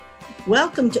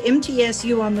Welcome to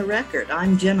MTSU on the Record.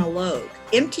 I'm Jenna Logue.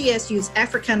 MTSU's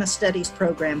Africana Studies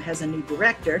program has a new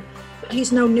director, but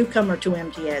he's no newcomer to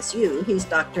MTSU. He's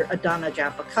Dr.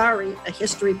 Adonijah Bakari, a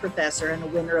history professor and a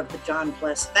winner of the John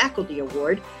Pless Faculty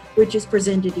Award, which is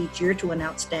presented each year to an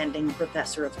outstanding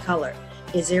professor of color.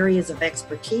 His areas of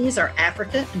expertise are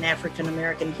Africa and African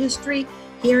American history.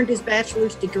 He earned his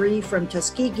bachelor's degree from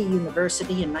Tuskegee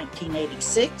University in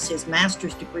 1986, his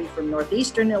master's degree from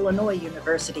Northeastern Illinois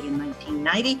University in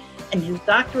 1990, and his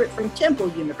doctorate from Temple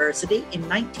University in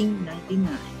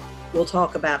 1999. We'll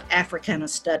talk about Africana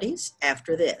Studies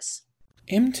after this.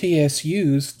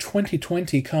 MTSU's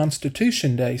 2020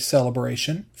 Constitution Day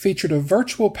celebration featured a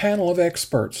virtual panel of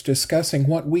experts discussing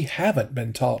what we haven't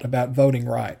been taught about voting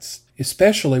rights,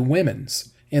 especially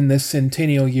women's, in this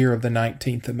centennial year of the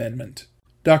 19th Amendment.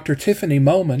 Dr. Tiffany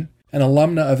Moman, an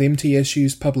alumna of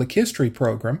MTSU's Public History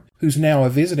program, who's now a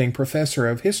visiting professor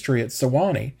of history at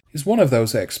Sewanee, is one of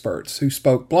those experts who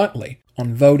spoke bluntly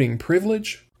on voting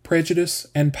privilege, prejudice,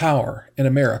 and power in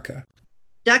America.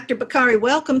 Dr. Bakari,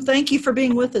 welcome. Thank you for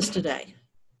being with us today.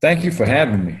 Thank you for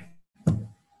having me.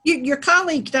 Your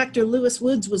colleague, Dr. Lewis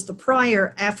Woods, was the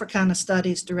prior Africana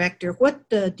Studies director. What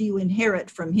do you inherit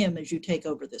from him as you take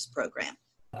over this program?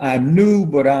 I'm new,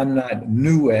 but I'm not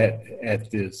new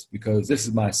at this because this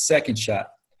is my second shot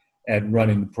at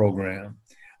running the program.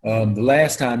 The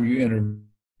last time you interviewed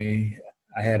me,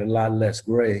 I had a lot less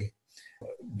gray.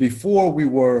 Before we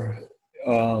were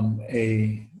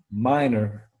a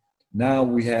minor, now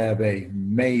we have a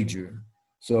major.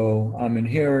 So I'm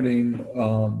inheriting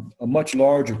a much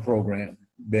larger program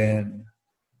than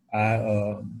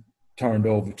I turned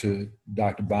over to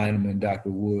Dr. Bynum and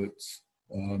Dr. Woods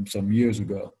some years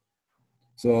ago.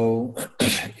 So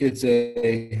it's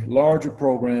a larger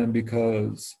program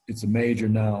because it's a major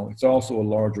now. It's also a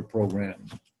larger program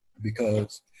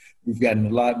because we've gotten a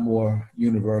lot more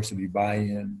university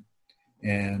buy-in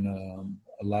and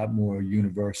a lot more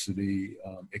university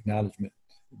acknowledgement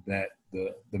that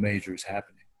the major is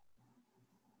happening.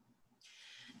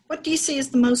 What do you see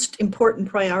as the most important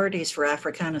priorities for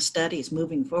Africana Studies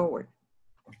moving forward?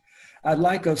 I'd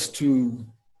like us to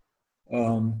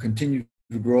continue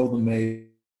to grow the major.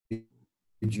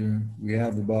 We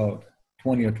have about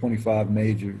 20 or 25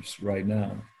 majors right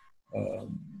now.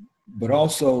 But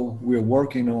also we're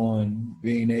working on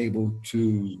being able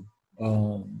to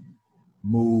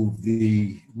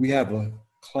we have a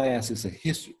class, it's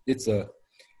a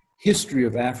history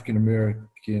of African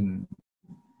American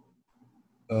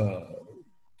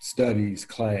studies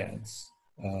class.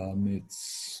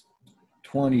 It's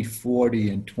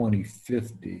 2040 and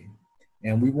 2050.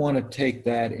 And we want to take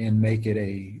that and make it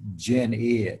a gen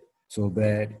ed so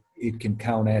that it can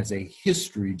count as a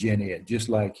history gen ed, just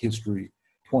like history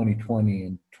 2020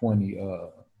 and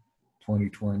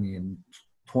 2020 and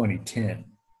 2010.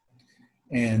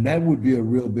 And that would be a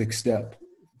real big step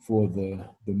for the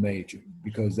major,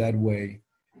 because that way,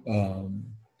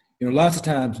 lots of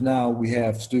times now we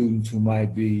have students who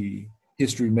might be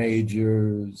history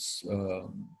majors,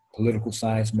 political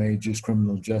science majors,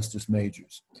 criminal justice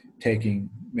majors, taking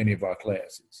many of our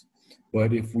classes.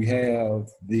 But if we have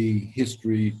the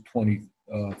history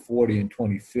 2040 and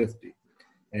 2050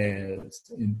 as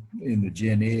in the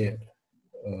gen ed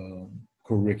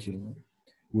curriculum,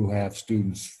 we'll have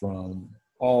students from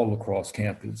all across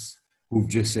campus who've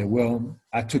just said, well,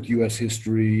 I took U.S.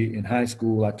 history in high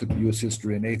school, I took U.S.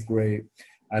 history in 8th grade,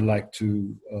 I'd like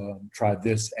to try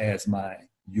this as my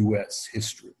U.S.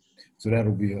 history. So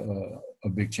that'll be a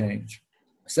big change.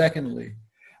 Secondly,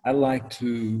 I'd like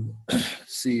to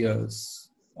see us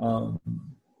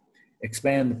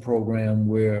expand the program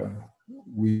where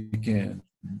we can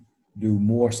do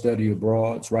more study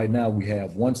abroads. Right now we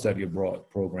have one study abroad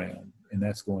program, and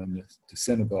that's going to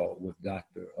Senegal with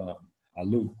Dr.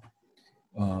 Alou.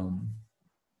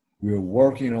 We're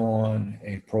working on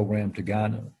a program to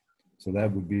Ghana, so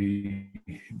that would be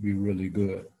really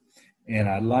good. And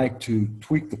I'd like to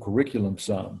tweak the curriculum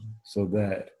some so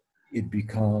that it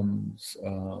becomes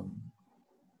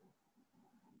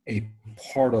a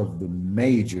part of the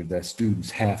major that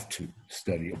students have to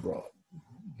study abroad.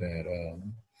 That,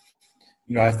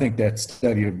 I think that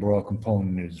study abroad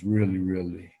component is really,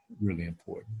 really, really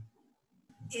important.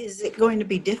 Is it going to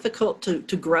be difficult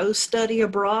to grow study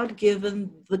abroad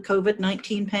given the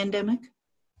COVID-19 pandemic?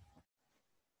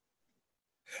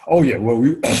 Oh yeah, well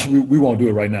we won't do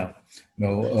it right now.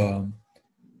 No,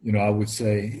 I would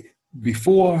say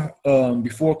before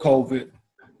COVID,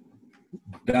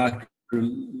 Dr.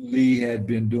 Lee had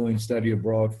been doing study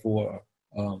abroad for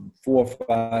 4 or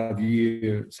 5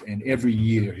 years, and every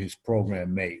year his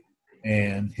program made,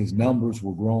 and his numbers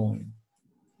were growing.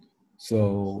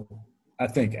 So I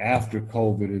think after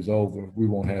COVID is over, we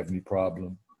won't have any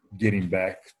problem getting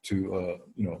back to,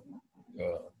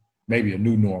 maybe a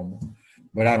new normal,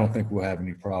 but I don't think we'll have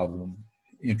any problem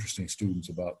interesting students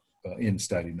about in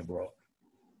studying abroad.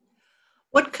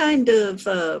 What kind of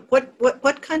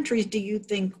what countries do you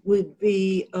think would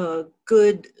be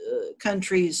good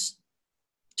countries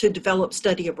to develop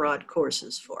study abroad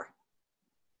courses for,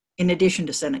 in addition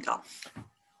to Senegal?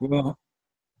 Well,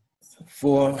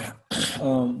 for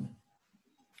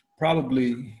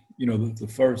probably,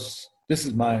 the first, this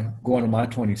is going to my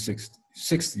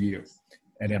 26th year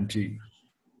at MT,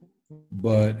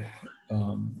 but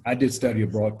I did study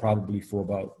abroad probably for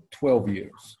about 12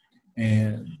 years.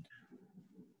 And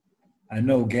I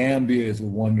know Gambia is a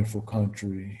wonderful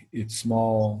country. It's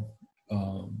small.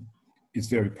 It's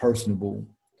very personable.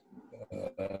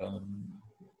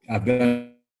 I've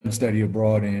done study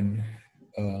abroad in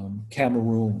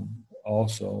Cameroon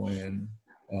also, and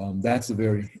that's a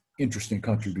very interesting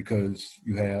country because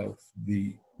you have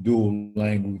the dual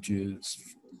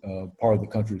languages. Part of the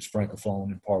country is Francophone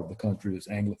and part of the country is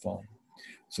Anglophone.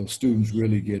 So students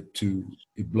really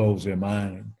it blows their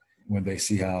mind when they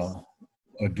see how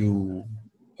a dual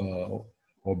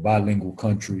or bilingual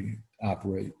country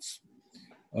operates.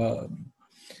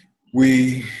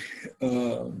 We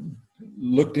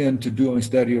looked into doing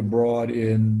study abroad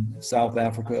in South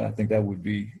Africa. I think that would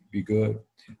be good.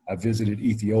 I visited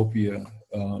Ethiopia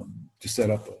to set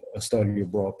up a study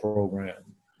abroad program.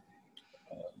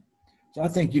 So I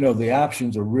think, the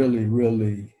options are really,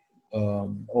 really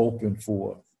open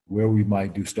for where we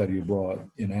might do study abroad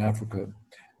in Africa.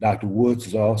 Dr. Woods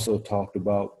has also talked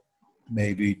about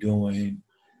maybe doing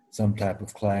some type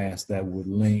of class that would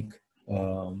link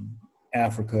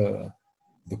Africa,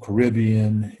 the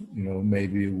Caribbean,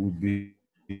 maybe it would be,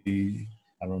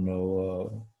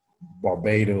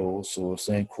 Barbados or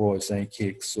St. Croix, St.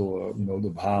 Kitts, or, the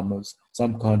Bahamas,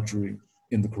 some country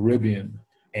in the Caribbean.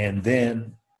 And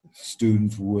then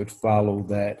students would follow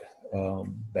that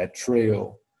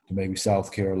trail to maybe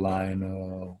South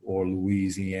Carolina or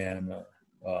Louisiana,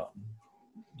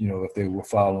 if they were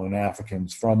following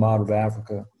Africans from out of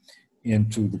Africa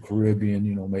into the Caribbean,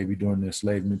 maybe during the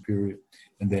enslavement period,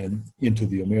 and then into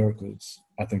the Americas.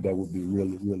 I think that would be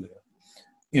really, really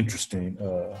interesting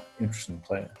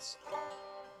class.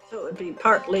 So it would be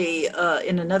partly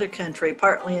in another country,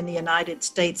 partly in the United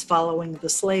States following the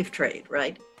slave trade,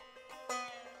 right?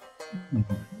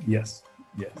 Mm-hmm. Yes.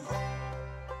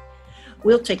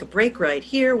 We'll take a break right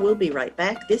here. We'll be right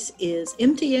back. This is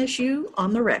MTSU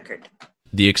on the Record.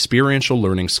 The Experiential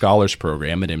Learning Scholars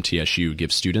Program at MTSU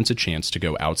gives students a chance to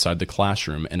go outside the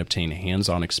classroom and obtain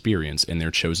hands-on experience in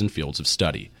their chosen fields of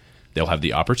study. They'll have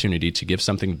the opportunity to give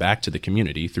something back to the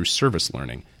community through service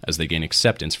learning as they gain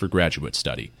acceptance for graduate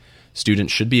study.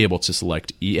 Students should be able to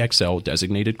select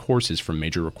EXL-designated courses from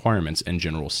major requirements and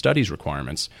general studies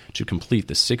requirements to complete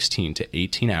the 16 to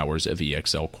 18 hours of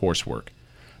EXL coursework.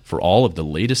 For all of the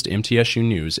latest MTSU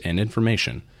news and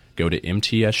information, go to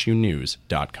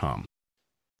mtsunews.com.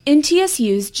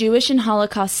 MTSU's Jewish and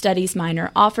Holocaust Studies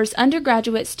minor offers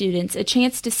undergraduate students a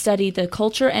chance to study the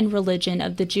culture and religion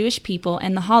of the Jewish people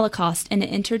and the Holocaust in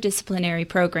an interdisciplinary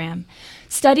program.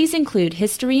 Studies include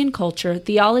history and culture,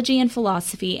 theology and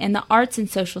philosophy, and the arts and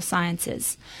social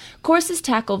sciences. Courses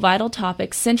tackle vital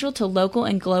topics central to local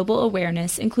and global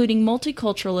awareness, including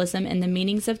multiculturalism and the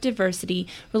meanings of diversity,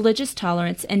 religious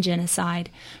tolerance, and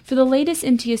genocide. For the latest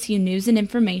MTSU news and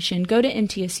information, go to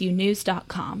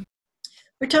mtsunews.com.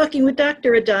 We're talking with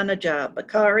Dr. Adana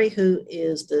Bakari, who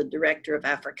is the Director of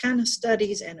Africana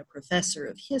Studies and a Professor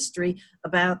of History,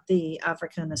 about the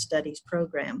Africana Studies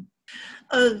program.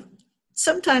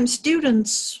 Sometimes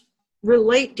students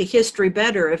relate to history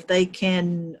better if they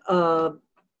can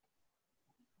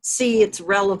see its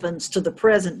relevance to the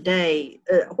present day.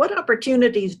 What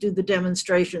opportunities do the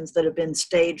demonstrations that have been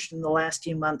staged in the last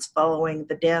few months following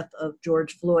the death of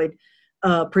George Floyd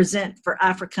present for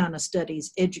Africana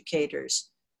Studies educators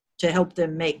to help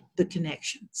them make the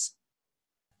connections?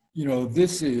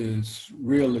 This is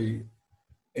really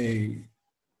and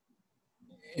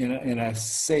I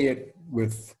say it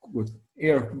with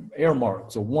air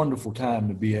marks, a wonderful time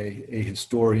to be a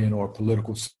historian or a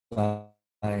political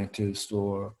scientist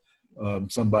or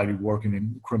somebody working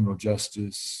in criminal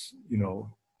justice,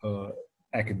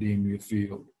 academia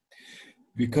field.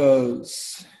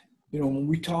 Because, when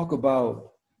we talk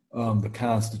about the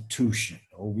Constitution,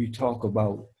 or we talk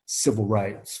about civil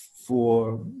rights,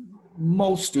 for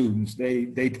most students,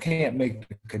 they can't make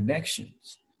the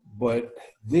connections. But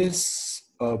this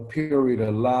period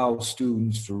allows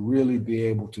students to really be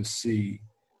able to see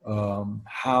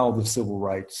how the civil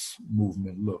rights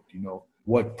movement looked,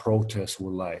 what protests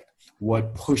were like,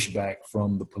 what pushback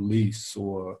from the police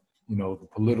or, the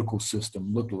political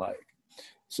system looked like.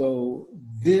 So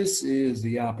this is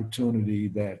the opportunity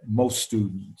that most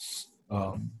students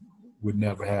would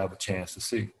never have a chance to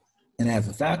see. And as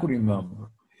a faculty member,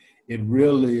 it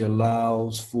really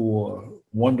allows for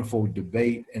wonderful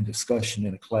debate and discussion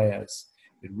in a class.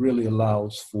 It really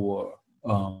allows for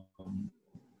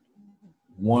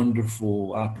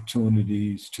wonderful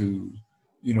opportunities to,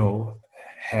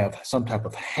 have some type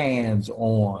of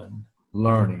hands-on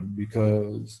learning,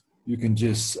 because you can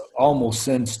just almost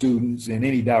send students in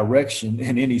any direction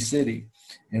in any city,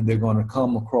 and they're going to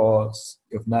come across,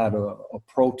 if not a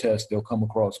protest, they'll come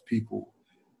across people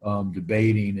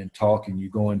debating and talking.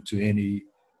 You go into any,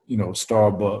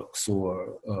 Starbucks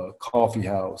or a coffee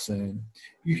house, and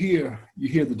you hear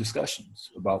the discussions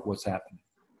about what's happening.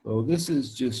 So this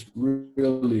is just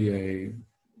really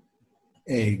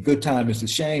a good time. It's a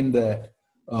shame that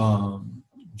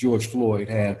George Floyd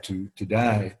had to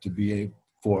die to be able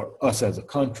for us as a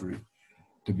country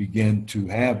to begin to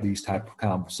have these type of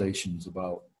conversations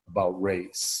about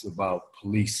race, about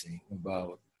policing,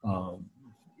 about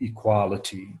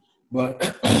equality.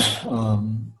 But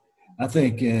I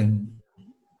think in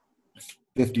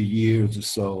 50 years or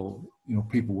so,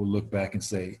 people will look back and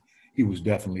say, he was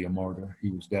definitely a martyr.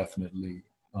 He was definitely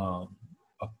a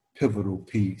pivotal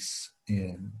piece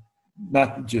in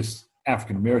not just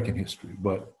African-American history,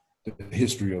 but the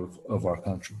history of our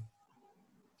country.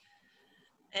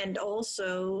 And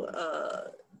also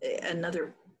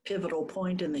another pivotal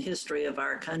point in the history of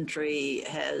our country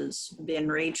has been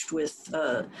reached with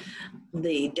the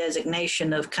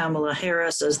designation of Kamala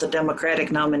Harris as the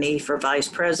Democratic nominee for vice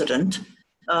president.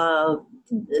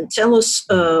 Tell us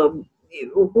how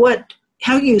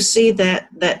you see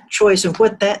that choice and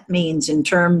what that means in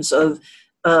terms of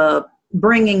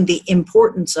bringing the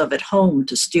importance of it home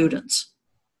to students.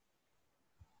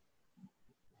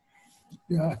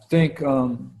 Yeah, I think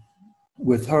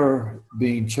with her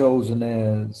being chosen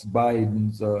as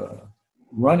Biden's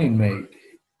running mate,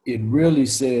 it really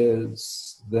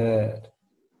says that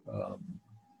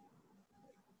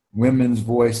women's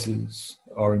voices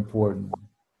are important.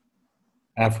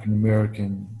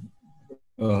 African-American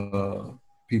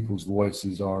people's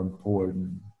voices are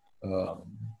important.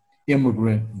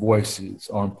 Immigrant voices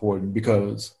are important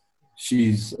because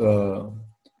she's,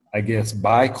 I guess,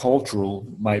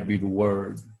 bicultural might be the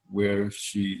word, where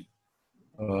she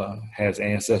has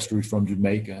ancestry from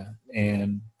Jamaica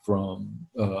and from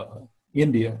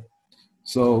India.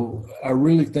 So I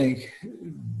really think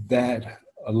that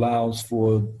allows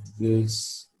for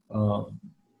this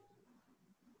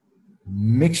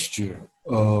mixture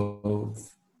of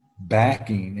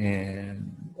backing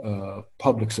and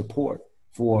public support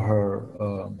for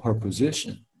her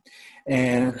position.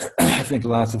 And I think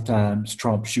lots of times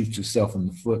Trump shoots himself in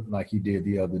the foot like he did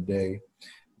the other day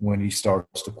when he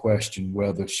starts to question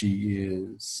whether she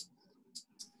is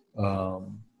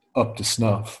up to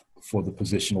snuff for the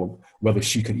position, or whether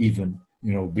she could even,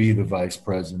 be the vice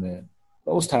president.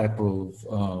 Those type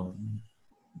of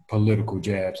political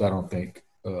jabs, I don't think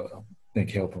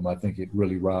help him. I think it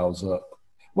really riles up.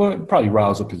 Well, it probably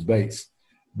riles up his base,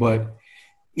 but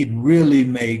it really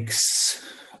makes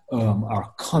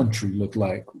our country look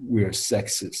like we're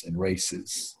sexist and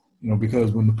racist.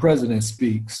 Because when the president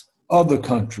speaks, other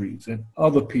countries and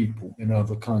other people in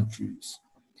other countries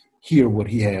hear what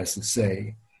he has to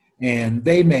say, and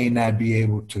they may not be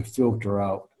able to filter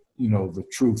out, the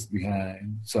truth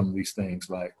behind some of these things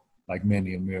like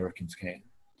many Americans can.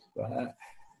 But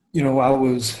I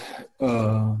was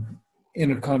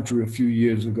in a country a few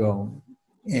years ago,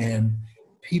 and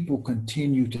people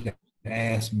continue to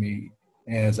ask me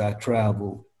as I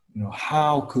travel,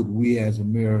 how could we as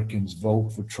Americans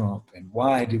vote for Trump, and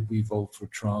why did we vote for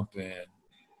Trump, and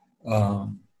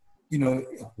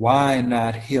why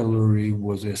not Hillary?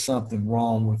 Was there something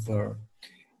wrong with her?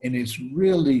 And it's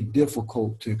really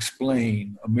difficult to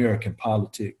explain American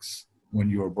politics when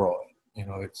you're abroad.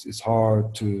 It's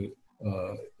hard to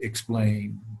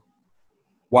explain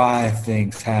why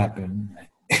things happen.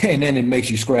 And then it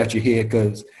makes you scratch your head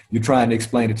because you're trying to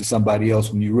explain it to somebody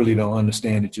else when you really don't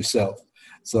understand it yourself.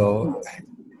 So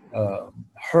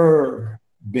her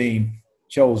being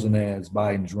chosen as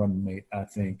Biden's running mate, I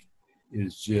think,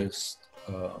 is just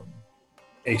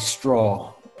a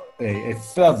straw, a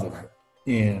feather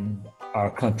in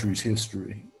our country's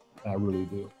history. I really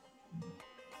do.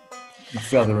 A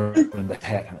feather in the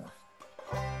hat.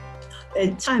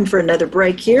 It's time for another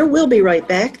break here. We'll be right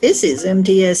back. This is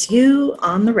MTSU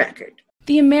on the Record.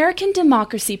 The American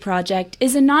Democracy Project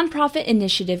is a nonprofit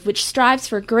initiative which strives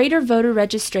for greater voter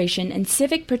registration and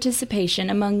civic participation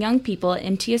among young people at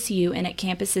MTSU and at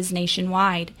campuses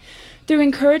nationwide. Through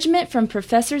encouragement from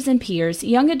professors and peers,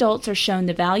 young adults are shown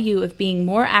the value of being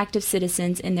more active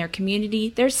citizens in their community,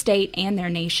 their state, and their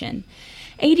nation.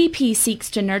 ADP seeks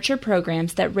to nurture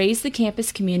programs that raise the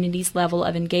campus community's level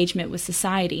of engagement with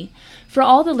society. For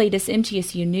all the latest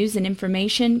MTSU news and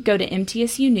information, go to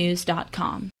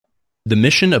mtsunews.com. The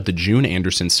mission of the June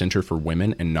Anderson Center for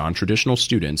Women and Non-Traditional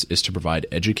Students is to provide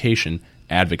education,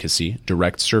 advocacy,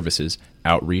 direct services,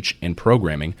 outreach, and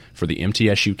programming for the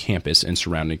MTSU campus and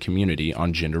surrounding community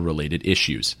on gender-related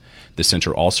issues. The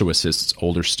center also assists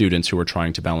older students who are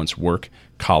trying to balance work,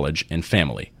 college, and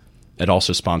family. It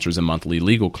also sponsors a monthly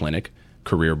legal clinic,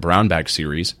 career brown bag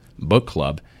series, book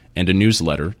club, and a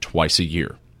newsletter twice a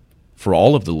year. For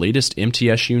all of the latest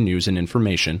MTSU news and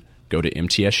information, go to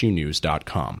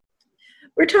mtsunews.com.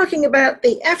 We're talking about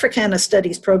the Africana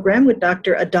Studies program with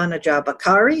Dr. Adonijah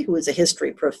Bakari, who is a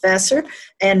history professor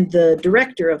and the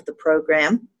director of the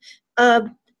program.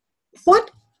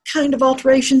 What kind of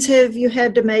alterations have you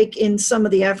had to make in some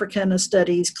of the Africana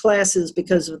Studies classes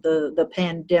because of the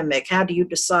pandemic? How do you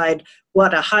decide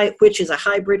which is a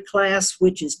hybrid class,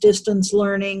 which is distance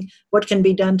learning, what can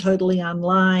be done totally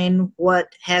online,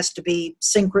 what has to be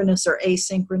synchronous or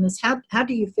asynchronous? How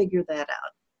do you figure that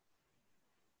out?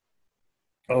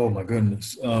 Oh my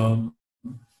goodness.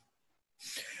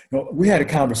 We had a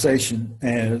conversation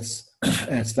as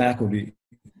faculty,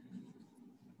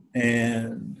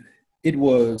 and it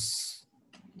was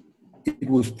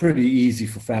pretty easy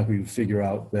for faculty to figure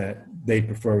out that they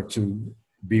prefer to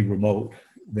be remote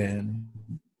than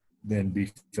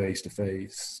be face to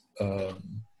face.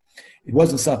 It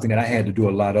wasn't something that I had to do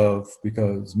a lot of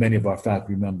because many of our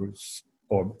faculty members,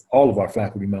 or all of our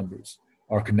faculty members,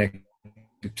 are connected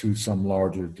to some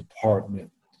larger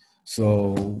department.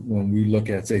 So when we look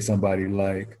at, say, somebody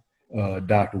like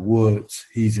Dr. Woods,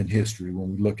 he's in history.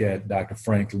 When we look at Dr.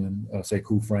 Franklin,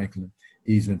 Sekou Franklin,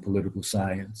 he's in political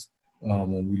science.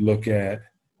 When we look at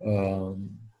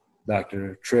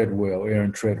Dr. Treadwell,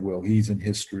 Aaron Treadwell, he's in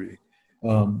history.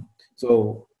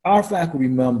 So our faculty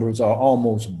members are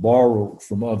almost borrowed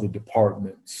from other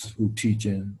departments who teach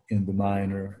in the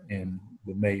minor and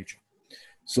the major.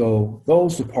 So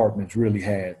those departments really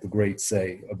had the great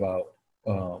say about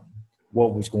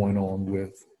what was going on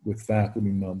with faculty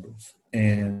members.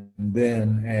 And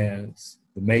then as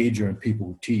the major and people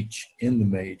who teach in the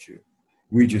major,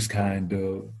 we just kind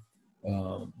of,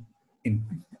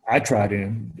 I try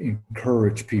to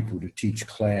encourage people to teach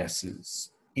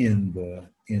classes in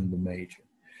the major.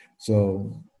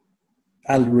 So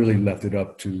I really left it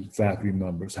up to faculty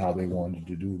members how they wanted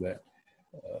to do that.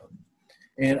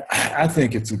 And I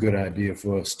think it's a good idea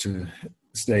for us to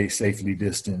stay safely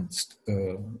distanced,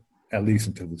 at least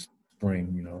until the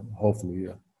spring. Hopefully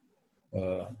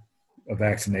a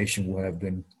vaccination will have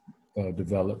been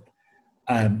developed.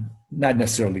 I'm not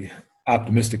necessarily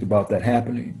optimistic about that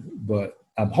happening, but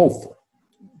I'm hopeful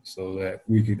so that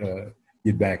we could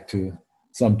get back to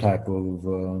some type of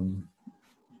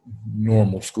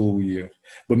normal school year.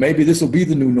 But maybe this will be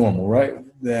the new normal, right?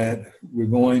 That we're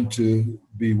going to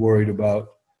be worried about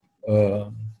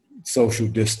social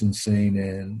distancing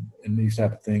and these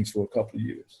type of things for a couple of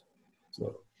years.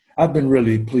 So I've been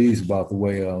really pleased about the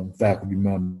way faculty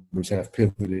members have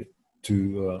pivoted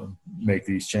to make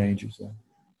these changes.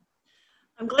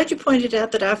 I'm glad you pointed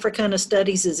out that Africana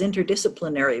Studies is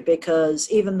interdisciplinary, because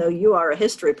even though you are a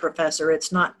history professor,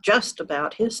 it's not just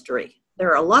about history. There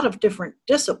are a lot of different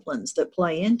disciplines that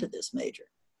play into this major.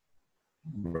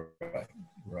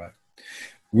 Right.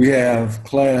 We have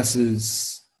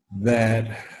classes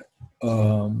that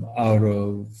out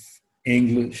of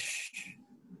English,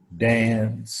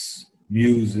 dance,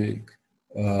 music,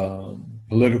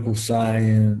 political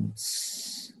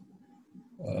science,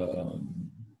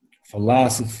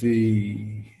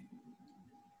 philosophy,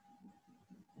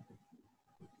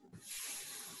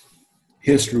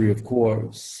 history, of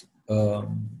course,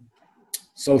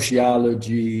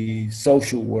 sociology,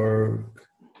 social work.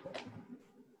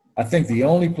 I think the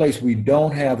only place we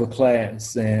don't have a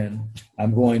class, and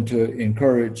I'm going to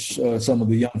encourage some of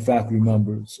the young faculty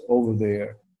members over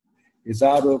there, is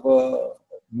out of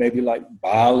maybe like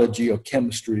biology or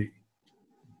chemistry,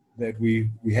 that we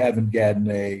haven't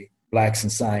gotten a Blacks in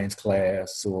Science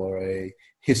class or a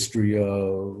history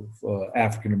of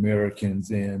African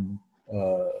Americans in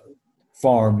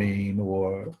farming,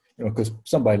 or, because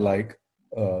somebody like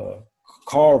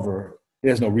Carver,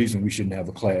 there's no reason we shouldn't have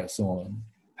a class on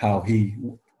how he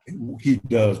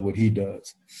does what he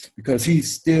does, because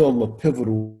he's still a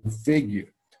pivotal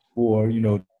figure for,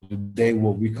 today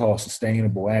what we call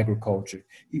sustainable agriculture.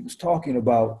 He was talking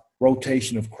about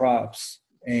rotation of crops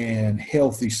and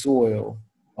healthy soil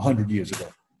 100 years ago.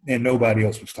 And nobody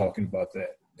else was talking about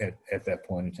that at that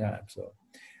point in time. So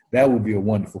that would be a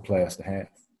wonderful class to have.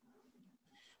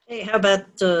 Hey, how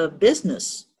about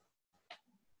business?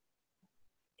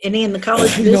 Any in the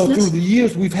college business? Through the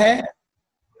years we've had,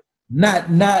 not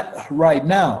right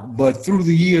now, but through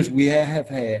the years we have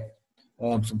had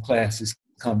some classes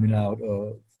coming out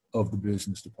of the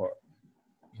business department.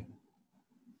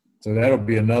 So that'll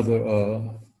be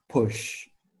another push.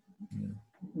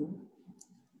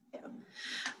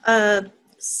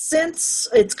 Since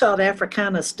it's called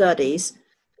Africana Studies,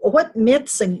 what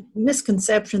myths and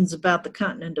misconceptions about the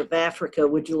continent of Africa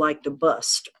would you like to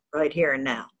bust right here and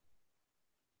now?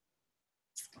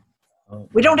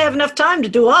 We don't have enough time to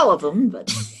do all of them,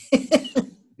 but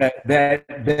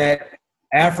that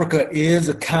Africa is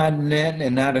a continent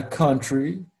and not a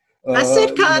country. I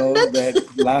said continent. That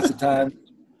lots of times.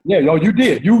 Yeah, you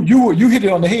did. You hit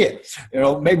it on the head.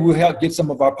 Maybe we'll help get some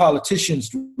of our politicians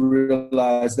to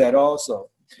realize that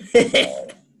also.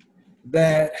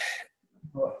 That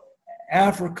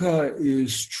Africa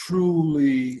is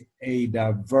truly a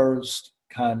diverse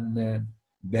continent,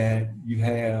 that you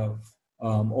have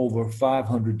over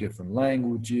 500 different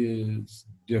languages,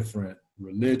 different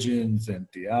religions and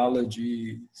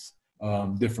theologies,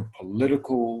 different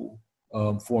political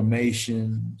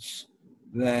formations,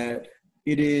 that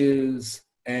it is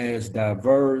as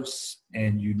diverse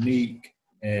and unique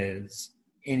as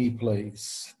any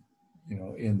place,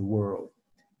 in the world.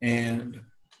 And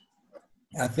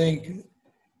I think,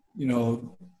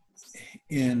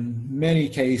 in many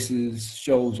cases,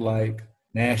 shows like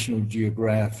National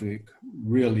Geographic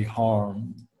really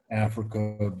harm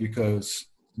Africa, because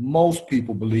most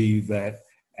people believe that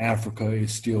Africa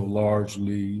is still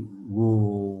largely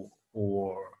rural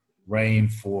or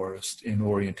rainforest in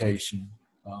orientation.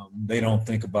 They don't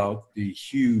think about the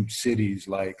huge cities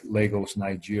like Lagos,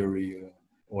 Nigeria,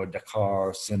 or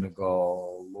Dakar,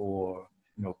 Senegal, or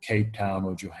Cape Town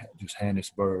or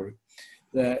Johannesburg.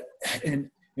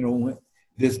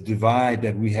 This divide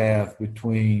that we have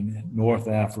between North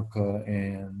Africa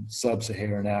and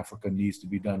Sub-Saharan Africa needs to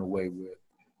be done away with.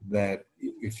 That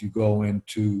if you go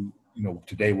into,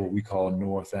 today what we call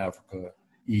North Africa,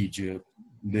 Egypt,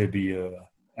 Libya,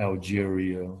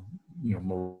 Algeria,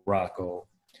 Morocco,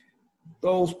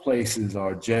 those places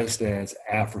are just as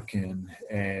African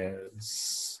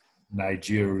as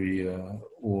Nigeria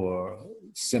or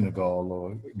Senegal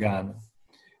or Ghana.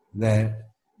 That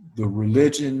the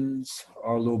religions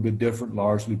are a little bit different,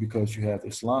 largely because you have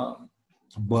Islam,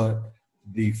 but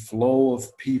the flow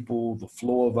of people, the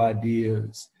flow of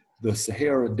ideas, the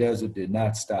Sahara Desert did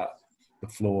not stop the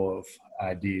flow of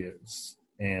ideas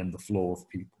and the flow of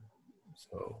people.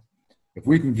 So if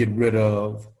we can get rid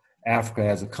of Africa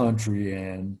as a country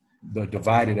and the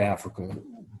divided Africa,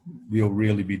 we'll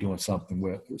really be doing something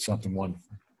wonderful.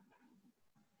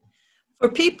 For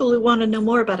people who want to know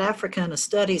more about Africana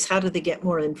Studies, how do they get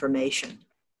more information?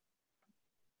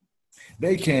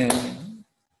 They can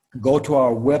go to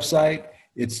our website.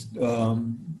 It's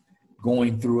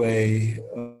going through a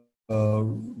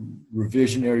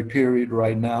revisionary period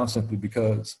right now, simply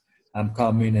because I'm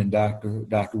coming and Dr.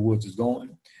 Woods is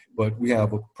going. But we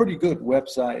have a pretty good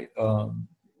website.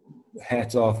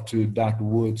 Hats off to Dr.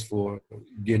 Woods for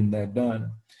getting that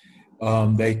done.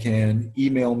 They can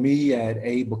email me at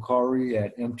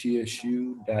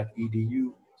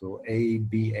abakari@mtsu.edu. So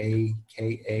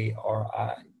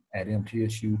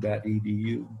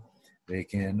abakari@mtsu.edu. They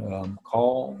can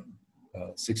call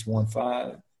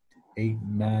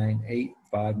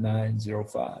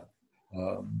 615-898-5905.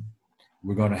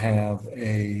 We're going to have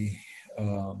a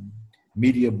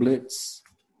media blitz.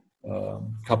 A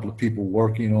couple of people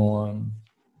working on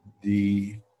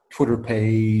the Twitter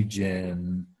page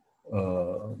and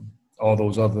all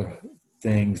those other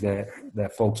things that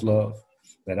folks love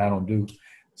that I don't do.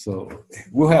 So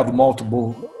we'll have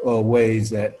multiple ways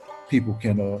that people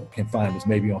can find us,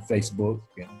 maybe on Facebook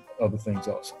and other things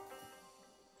also.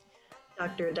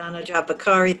 Dr. Adana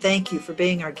Jabakari, thank you for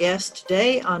being our guest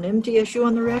today on MTSU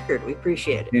on the Record. We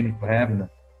appreciate it. Thank you for having us.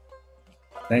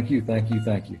 Thank you.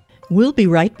 We'll be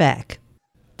right back.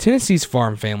 Tennessee's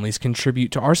farm families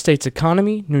contribute to our state's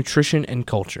economy, nutrition, and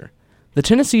culture. The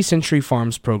Tennessee Century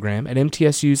Farms program at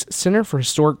MTSU's Center for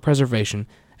Historic Preservation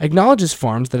acknowledges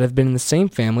farms that have been in the same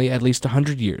family at least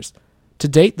 100 years. To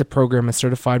date, the program has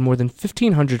certified more than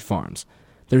 1,500 farms.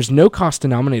 There's no cost to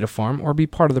nominate a farm or be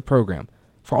part of the program.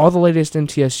 For all the latest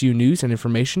MTSU news and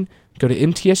information, go to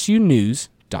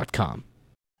mtsunews.com.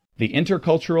 The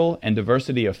Intercultural and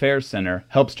Diversity Affairs Center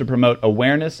helps to promote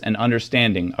awareness and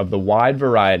understanding of the wide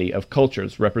variety of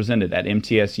cultures represented at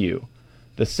MTSU.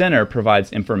 The center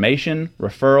provides information,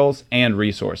 referrals, and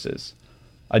resources.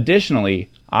 Additionally,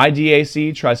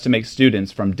 IDAC tries to make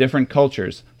students from different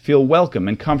cultures feel welcome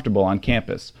and comfortable on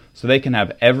campus so they can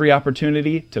have every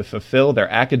opportunity to fulfill their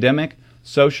academic,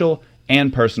 social,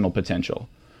 and personal potential.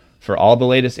 For all the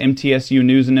latest MTSU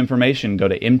news and information, go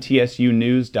to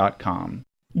mtsunews.com.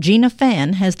 Gina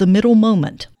Fan has the middle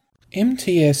moment.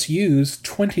 MTSU's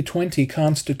 2020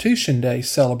 Constitution Day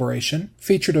celebration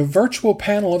featured a virtual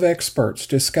panel of experts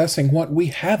discussing what we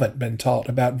haven't been taught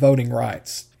about voting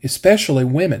rights, especially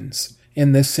women's,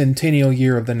 in this centennial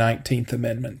year of the 19th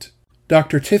Amendment.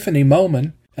 Dr. Tiffany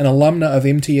Moman, an alumna of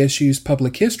MTSU's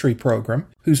Public History program,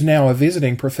 who's now a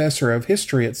visiting professor of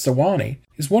history at Sewanee,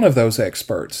 is one of those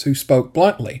experts who spoke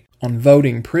bluntly on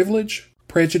voting privilege,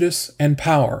 prejudice, and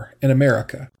power in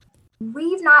America.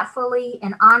 We've not fully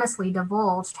and honestly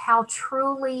divulged how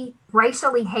truly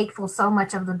racially hateful so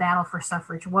much of the battle for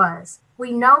suffrage was.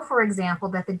 We know, for example,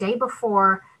 that the day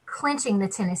before clinching the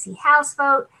Tennessee House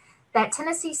vote, that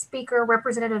Tennessee Speaker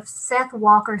Representative Seth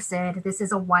Walker said, "This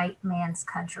is a white man's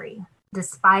country."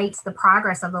 Despite the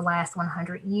progress of the last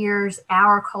 100 years,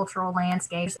 our cultural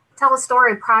landscapes tell a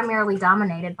story primarily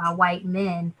dominated by white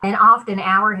men, and often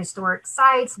our historic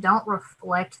sites don't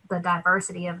reflect the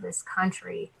diversity of this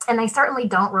country, and they certainly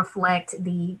don't reflect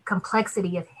the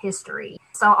complexity of history.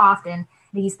 So often,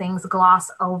 these things gloss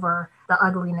over the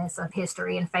ugliness of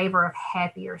history in favor of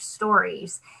happier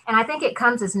stories. And I think it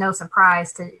comes as no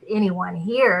surprise to anyone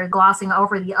here, glossing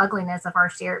over the ugliness of our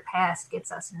shared past gets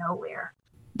us nowhere.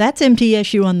 That's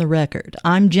MTSU on the Record.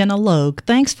 I'm Jenna Logue.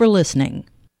 Thanks for listening.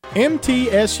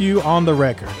 MTSU on the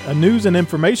Record, a news and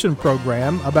information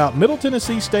program about Middle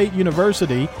Tennessee State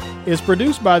University, is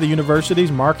produced by the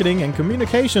university's Marketing and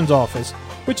Communications Office,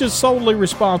 which is solely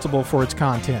responsible for its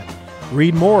content.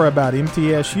 Read more about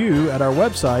MTSU at our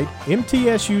website,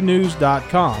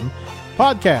 mtsunews.com.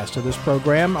 Podcasts of this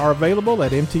program are available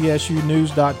at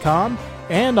mtsunews.com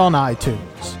and on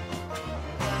iTunes.